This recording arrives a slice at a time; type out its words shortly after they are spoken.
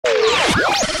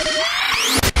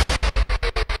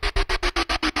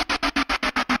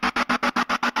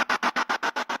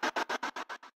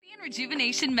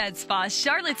Rejuvenation Med Spa,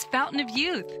 Charlotte's Fountain of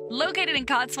Youth. Located in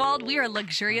Cotswold, we are a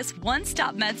luxurious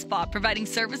one-stop med spa providing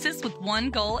services with one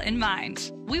goal in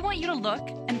mind. We want you to look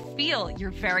and feel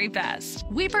your very best.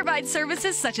 We provide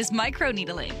services such as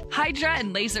microneedling, hydra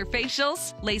and laser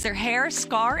facials, laser hair,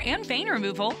 scar, and vein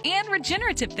removal, and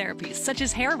regenerative therapies such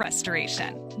as hair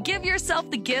restoration. Give yourself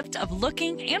the gift of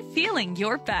looking and feeling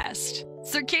your best.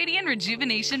 Circadian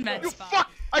Rejuvenation Med Spa.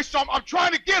 I'm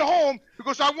trying to get home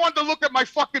because I wanted to look at my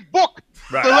fucking book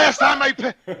the last time my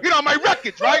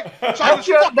records, right? So I was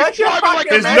fucking driving like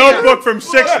his notebook from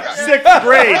sixth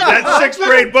grade. That sixth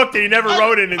grade book that he never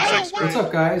wrote in sixth grade. What's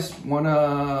up, guys? Want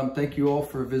to thank you all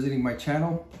for visiting my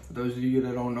channel. For those of you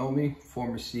that don't know me,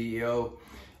 former CEO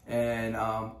and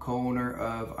co-owner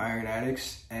of Iron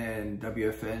Addicts and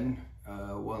WFN,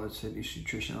 Wellness Fitness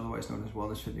Nutrition, otherwise known as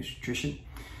Wellness Fitness Nutrition.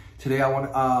 Today I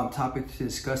want topic to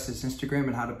discuss is Instagram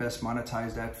and how to best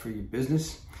monetize that for your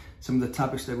business. Some of the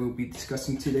topics that we'll be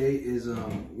discussing today is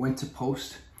when to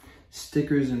post,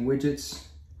 stickers and widgets,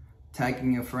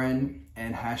 tagging a friend,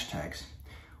 and hashtags.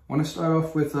 I want to start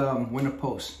off with when to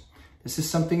post. This is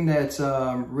something that's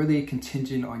really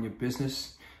contingent on your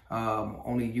business.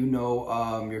 Only you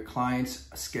know your clients'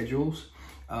 schedules.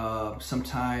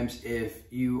 Sometimes if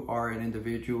you are an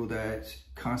individual that's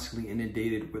constantly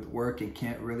inundated with work and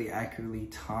can't really accurately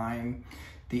time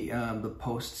the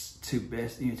posts to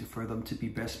best, for them to be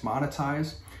best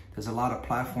monetized, there's a lot of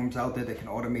platforms out there that can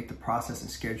automate the process and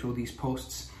schedule these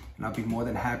posts, and I'll be more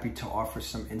than happy to offer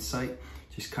some insight.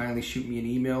 Just kindly shoot me an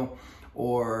email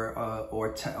or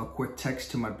a quick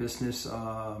text to my business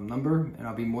number, and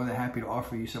I'll be more than happy to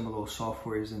offer you some of those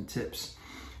softwares and tips.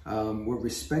 With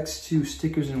respects to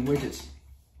stickers and widgets,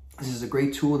 this is a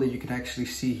great tool that you can actually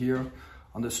see here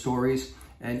on the stories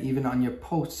and even on your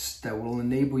posts that will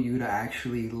enable you to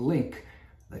actually link,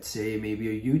 let's say maybe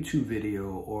a YouTube video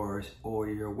or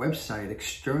your website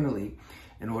externally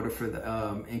in order for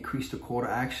the increase the call to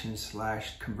action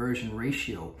 / conversion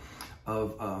ratio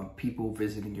of people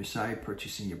visiting your site,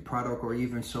 purchasing your product, or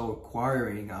even so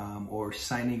acquiring or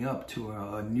signing up to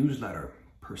a newsletter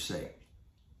per se.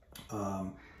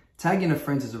 Tagging a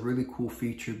friends is a really cool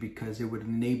feature because it would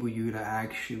enable you to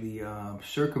actually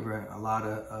circumvent a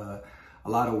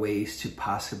lot of ways to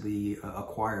possibly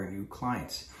acquire new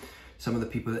clients. Some of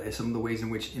the ways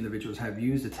in which individuals have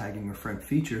used the tagging a friend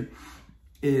feature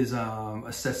is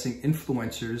assessing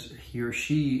influencers, he or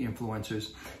she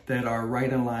influencers that are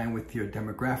right in line with your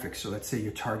demographics. So let's say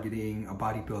you're targeting a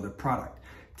bodybuilder product,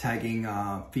 tagging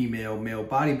female, male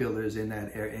bodybuilders in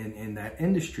that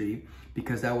industry,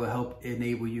 because that will help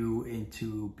enable you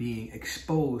into being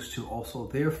exposed to also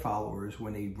their followers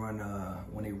when they run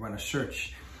a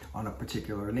search on a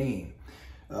particular name.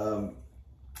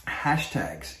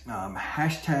 Hashtags.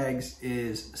 Hashtags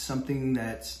is something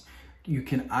that's you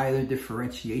can either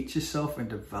differentiate yourself and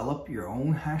develop your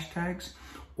own hashtags,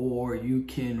 or you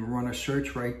can run a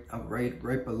search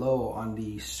right below on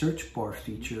the search bar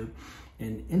feature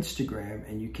in Instagram,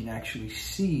 and you can actually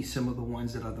see some of the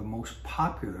ones that are the most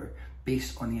popular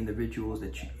based on the individuals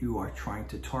that you are trying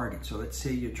to target. So let's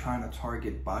say you're trying to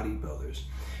target bodybuilders.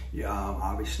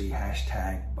 Obviously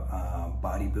hashtag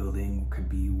bodybuilding could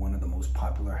be one of the most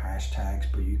popular hashtags,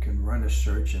 but you can run a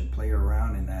search and play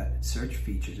around in that search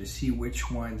feature to see which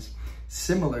ones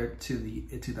similar to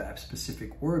that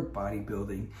specific word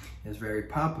bodybuilding is very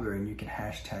popular, and you can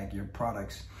hashtag your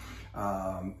products.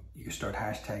 You can start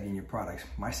hashtagging your products.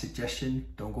 My suggestion,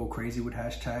 don't go crazy with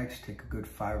hashtags. Take a good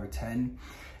 5 or 10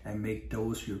 and make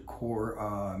those your core,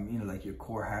 like your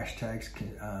core hashtags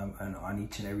on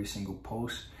each and every single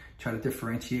post. Try to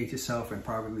differentiate yourself and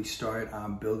probably start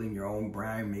building your own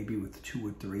brand, maybe with 2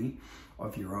 or 3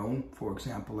 of your own. For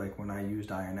example, like when I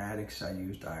used Iron Addicts, I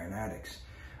used Iron Addicts.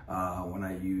 When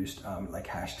I used like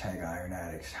hashtag Iron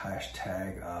Addicts,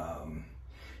 hashtag,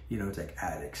 it's like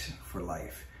Addicts for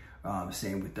life.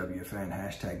 Same with WFN,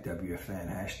 hashtag WFN,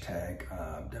 hashtag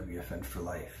WFN for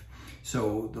life.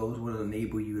 So those will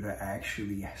enable you to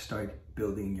actually start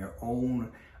building your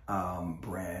own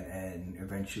brand and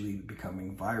eventually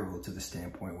becoming viral to the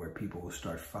standpoint where people will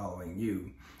start following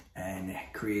you and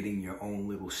creating your own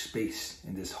little space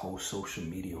in this whole social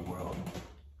media world.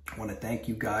 I want to thank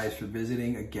you guys for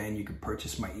visiting. Again, you can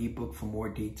purchase my ebook for more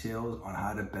details on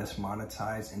how to best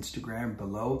monetize Instagram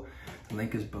below. The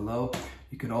link is below.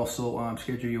 You can also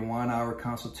schedule your 1-hour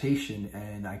consultation,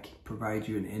 and I can provide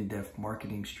you an in-depth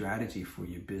marketing strategy for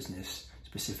your business,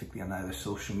 specifically on either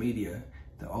social media.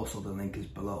 Also, the link is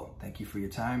below. Thank you for your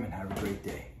time and have a great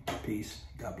day. Peace.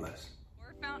 God bless.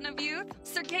 Fountain of Youth?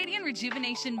 Circadian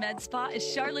Rejuvenation Med Spa is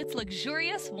Charlotte's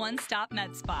luxurious one-stop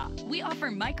med spa. We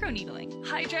offer microneedling,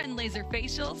 hydra and laser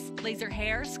facials, laser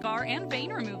hair, scar, and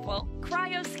vein removal,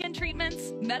 cryo skin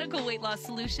treatments, medical weight loss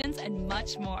solutions, and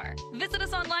much more. Visit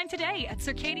us online today at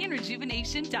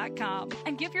circadianrejuvenation.com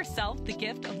and give yourself the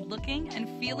gift of looking and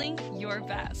feeling your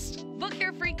best. Book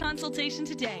your free consultation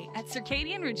today at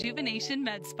Circadian Rejuvenation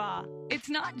Med Spa. It's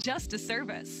not just a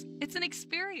service, it's an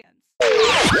experience.